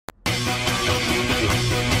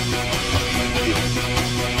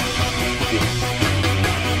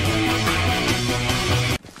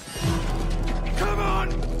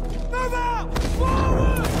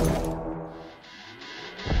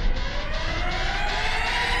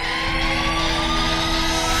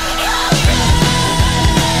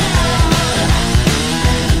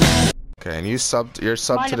Okay, and you're subbed to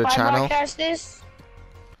the Mind if I channel? broadcast this?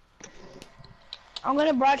 I'm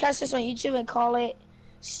gonna broadcast this on YouTube and call it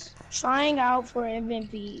 "Trying Out for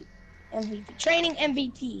MVP, Training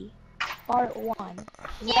MVP, Part 1."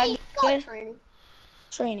 Is that good?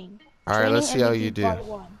 Training. All right, Training let's see how you MVP do. Part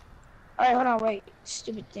 1. All right, hold on, wait.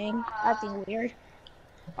 Stupid thing, acting weird.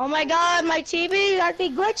 Oh my God, my TV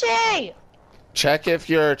acting glitchy. Check if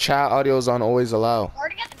your chat audio is on always allow.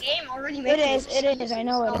 Already got the game. Already It is. I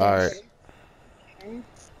know it is. All right.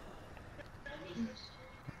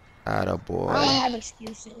 Attaboy. I don't have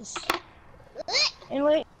excuses.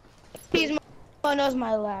 Anyway, he's knows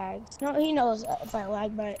my lags. No, he knows if I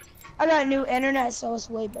lag, but I got new internet, so it's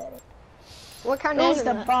way better. What kind of It's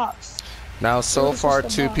the box. Now, so far,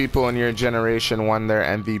 just 2 box. people in your generation won their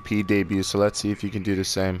MVP debut, so let's see if you can do the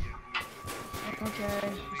same.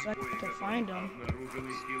 Okay, so I can find them.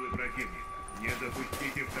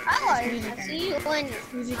 Oh, I see you when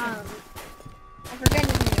I'm forgetting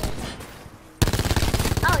your name.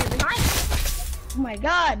 Oh, you're behind. Oh my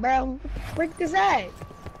God, bro! What the frick is that?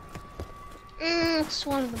 It's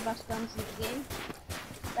one of the best guns in the game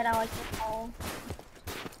that I like to call.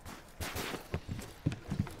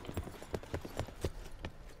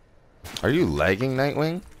 Are you lagging,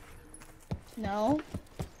 Nightwing? No,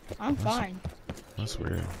 I'm fine. That's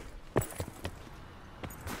weird.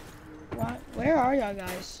 What? Where are y'all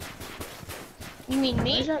guys? You mean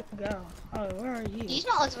me? Where'd y'all go? Oh, where are you? He's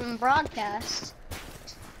not listening to broadcast.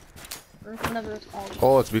 Or whatever it's called.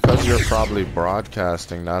 Oh, it's because you're probably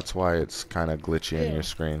broadcasting. That's why it's kind of glitchy in your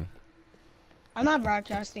screen. I'm not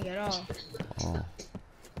broadcasting at all. Oh.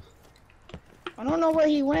 I don't know where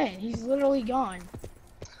he went. He's literally gone.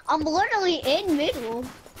 I'm literally in middle.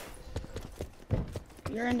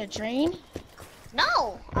 You're in the train?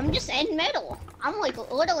 No, I'm just in middle. I'm like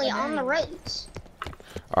literally on the rails.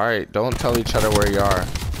 Alright, don't tell each other where you are.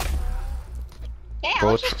 Yeah, I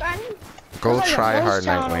Go was just trying to... Go There's like a try ghost hard,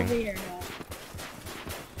 town over Nightwing. here, though.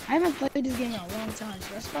 I haven't played this game in a long time,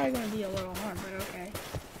 so that's probably gonna be a little hard, but okay.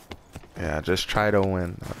 Yeah, just try to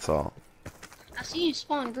win, that's all. I see you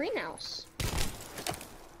spawn greenhouse.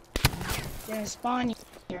 Didn't spawn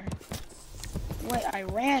here. Wait, I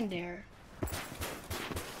ran there.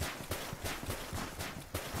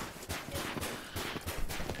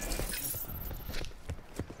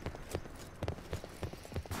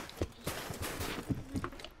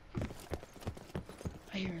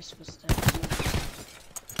 I hear his footsteps.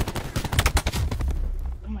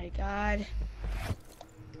 Oh my God.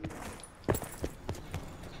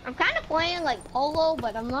 I'm kind of playing like polo,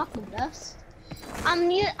 but I'm not the best. I'm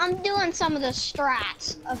doing some of the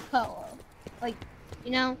strats of polo, like,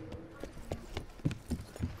 you know.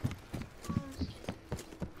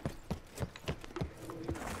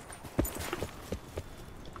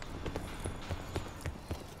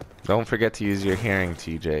 Don't forget to use your hearing,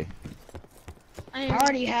 TJ. I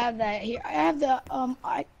already have that here. I have the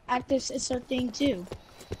active sensor thing too.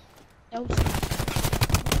 Nope. Okay,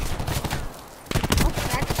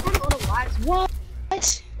 I just had a little lag. What?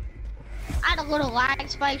 I had a little lag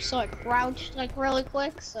spike, so I crouched like really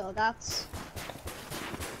quick. So that's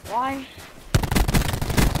why.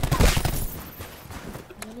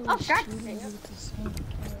 Oh, shot.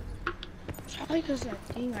 Probably because that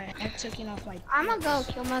thing I had taken off my. I'm gonna go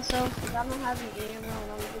kill myself because I don't have any ammo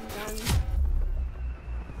and I'm good done.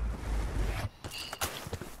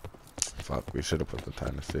 Fuck, we should have put the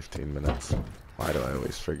time to 15 minutes. Why do I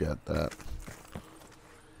always forget that?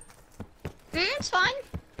 It's fine.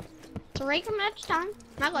 It's a regular match time.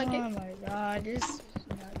 I like it. Oh my God, this is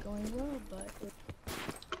not going well, but.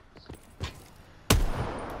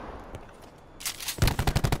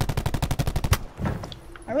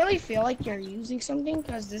 I really feel like you're using something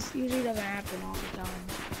because this usually doesn't happen all the time.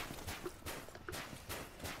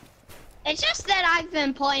 It's just that I've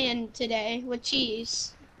been playing today with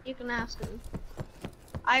Cheese. You can ask him.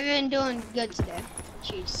 I've been doing good today.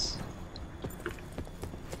 Cheese.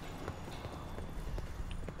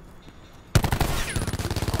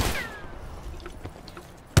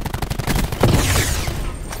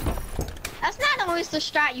 That's not always the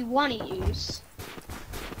strat you want to use.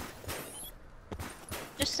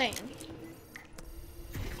 Just saying.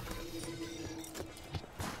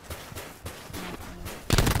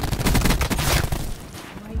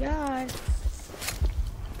 Oh my God.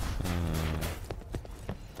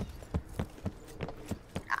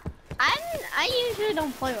 I usually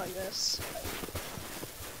don't play like this.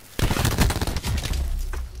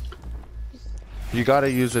 You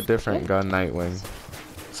gotta use a different gun, Nightwing.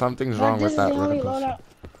 Something's But wrong this with is that the only reticle. loadout.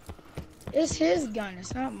 It's his gun,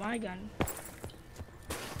 it's not my gun.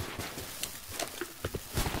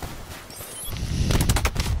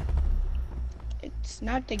 It's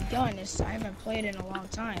not the gun. It's I haven't played in a long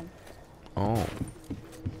time. Oh.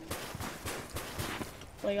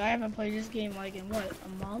 Like I haven't played this game like in what,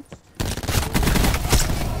 a month?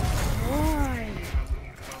 Why?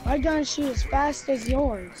 My gun shoot as fast as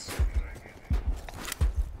yours.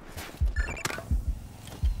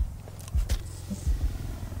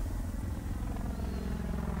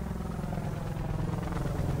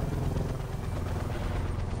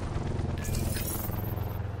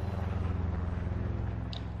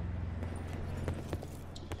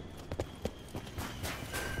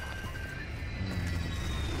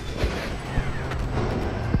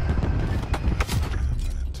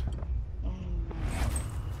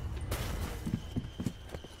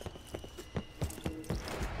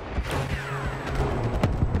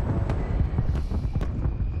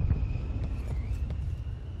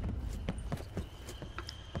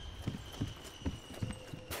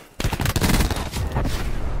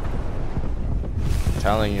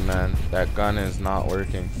 Telling you, man, that gun is not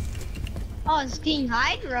working. Oh, it's King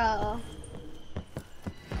Hydra.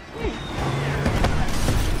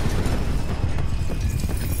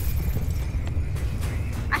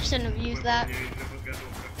 I shouldn't have used that.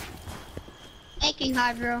 Hey, King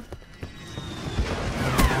Hydra.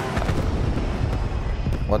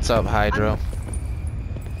 What's up, Hydro?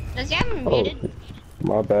 Does he have him muted?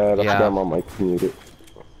 My bad. I Yeah. forgot my mic's muted.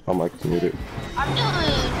 My mic's muted. I'm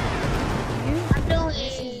doing.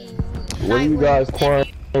 What are you guys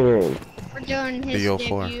playing? You We're doing his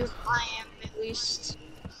BO4. debut. I am at least.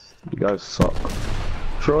 guys suck.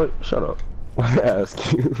 Troy, shut up. I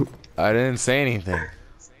asked you. I didn't say anything.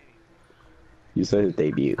 You said his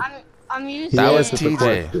debut. I'm using. That was answered the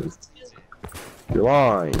TJ. question. You're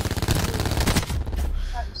lying.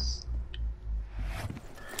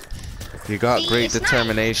 You got See, great it's not-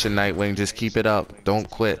 determination, Nightwing. Just keep it up. Don't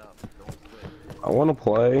quit. I want to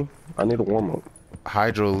play. I need a warm up.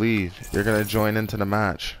 Hydro, leave. You're gonna join into the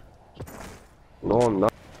match. No, I'm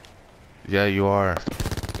not. Yeah, you are. God,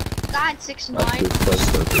 That's 6'9". just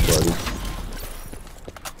best everybody.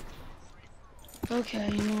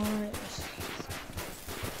 Okay, you know what?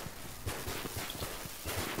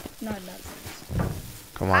 Not nothing.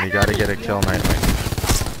 Come on, you gotta get a kill,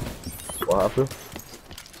 Nightwing. What happened?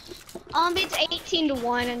 It's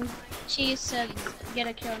 18-1, and she said get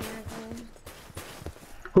a kill.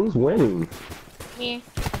 Who's winning? Me.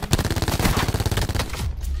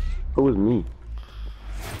 Who is me?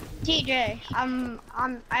 TJ.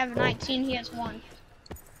 I have 19. He has 1.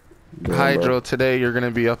 Damn, Hydro, today you're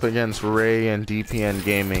gonna be up against Ray and DPN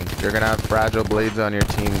Gaming. You're gonna have Fragile Blades on your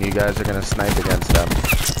team, and you guys are gonna snipe against them.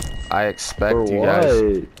 I expect For you what?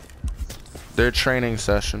 guys. Their training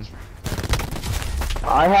session.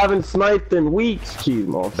 I haven't sniped in weeks,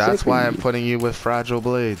 Cheesemo. That's why I'm putting you with Fragile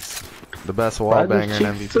Blades, the best wall banger in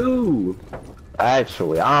MVP. Too.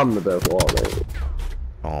 Actually, I'm the best wall banger.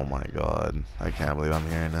 Oh my god, I can't believe I'm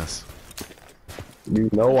hearing this. You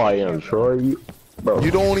know I am, Troy. Bro,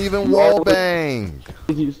 You don't even wall bang.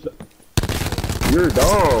 You're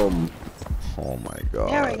dumb. Oh my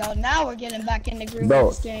There we god. go. Now we're getting back in the groove Bro,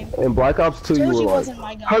 of this game. in Black Ops 2, you Told were you like, wasn't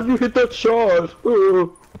my guy. how'd you hit that shot?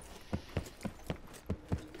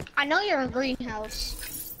 I know you're in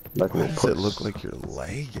greenhouse. Like, Why does it look like you're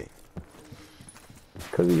lagging?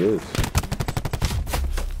 Because he is.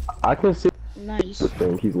 I can see Nice. this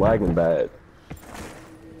thing. He's lagging bad.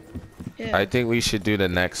 Yeah. I think we should do the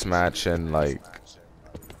next match in like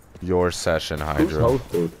your session, Who's Hydro.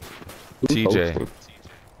 hosting? Who's TJ. hosting?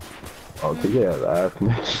 Oh, TJ has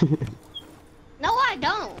ass. No, I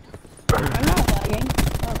don't. I'm not lagging.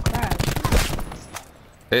 Oh crap.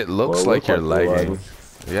 It looks Well, like you're lagging. lagging.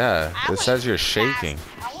 Yeah, I it went says you're fast. shaking.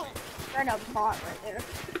 I went straight up bot right there.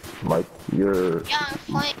 Like, your Young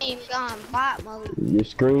flame gone bot mode.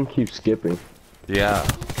 screen keeps skipping. Yeah.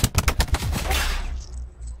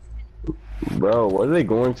 Bro, what are they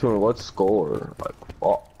going to and what score? Like,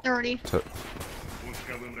 oh, 30.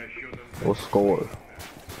 what score?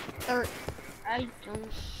 30. I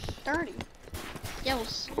don't. 30.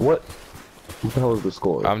 Yes. What the hell is the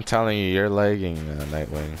score? I'm telling you, you're lagging,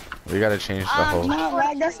 Nightwing. We gotta change the I'm whole. not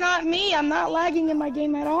lag. That's not me. I'm not lagging in my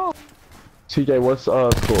game at all. TJ, what's score?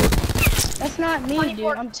 That's not me, 24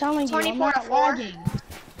 dude. I'm telling you, I'm 24 not to 4. lagging.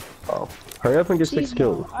 Oh, hurry up and get 6 Cheesemo,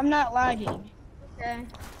 kills. I'm not lagging. Okay.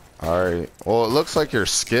 Alright. Well, it looks like you're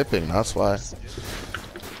skipping, that's why.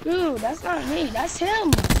 Dude, that's not me. That's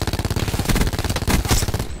him.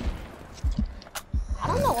 I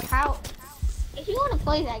don't know how. If you want to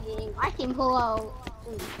play that game, I can pull out.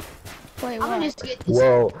 Wait, I'm what? gonna just get this.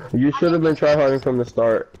 Well, you should have been tryharding from the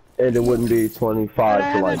start, and it wouldn't be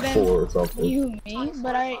 25 to like haven't 4 or something. You, me,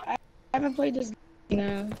 but I haven't played this game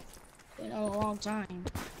now. in a long time.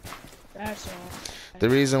 That's all. The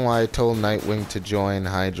reason why I told Nightwing to join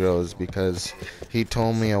Hydro is because he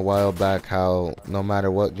told me a while back how no matter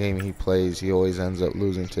what game he plays, he always ends up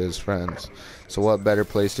losing to his friends. So what better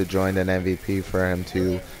place to join than MVP for him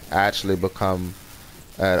to actually become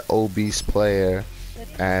an obese player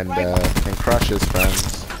and can crush his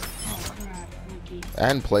friends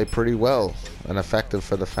and play pretty well and effective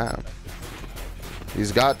for the fam.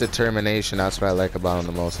 He's got determination. That's what I like about him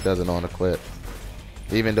the most. He doesn't want to quit.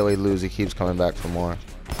 Even though he loses, he keeps coming back for more.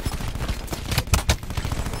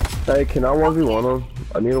 Hey, can I 1v1 him?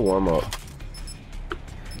 I need a warm up.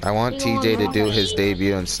 I want TJ to do his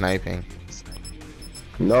debut in sniping.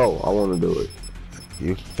 No, I want to do it.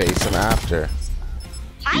 You face him after.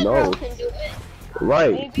 Hydro No. can do it.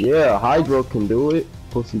 Right, yeah, Hydro can do it.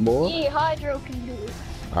 Pussy boy. Yeah, Hydro can do it.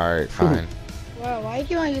 Alright, fine. Wow, why are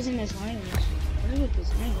you not using this language? What is with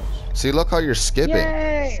this language? See, look how you're skipping.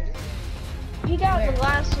 Yay! You got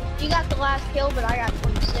the last kill, but I got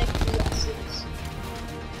 26. You got 6.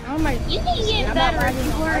 How am I? You can get better if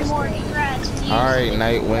you learn more strats. Alright,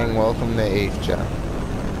 Nightwing, welcome to 8th Gen.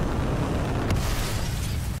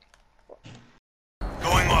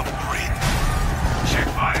 Going off grid. Check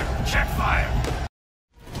fire. Check fire.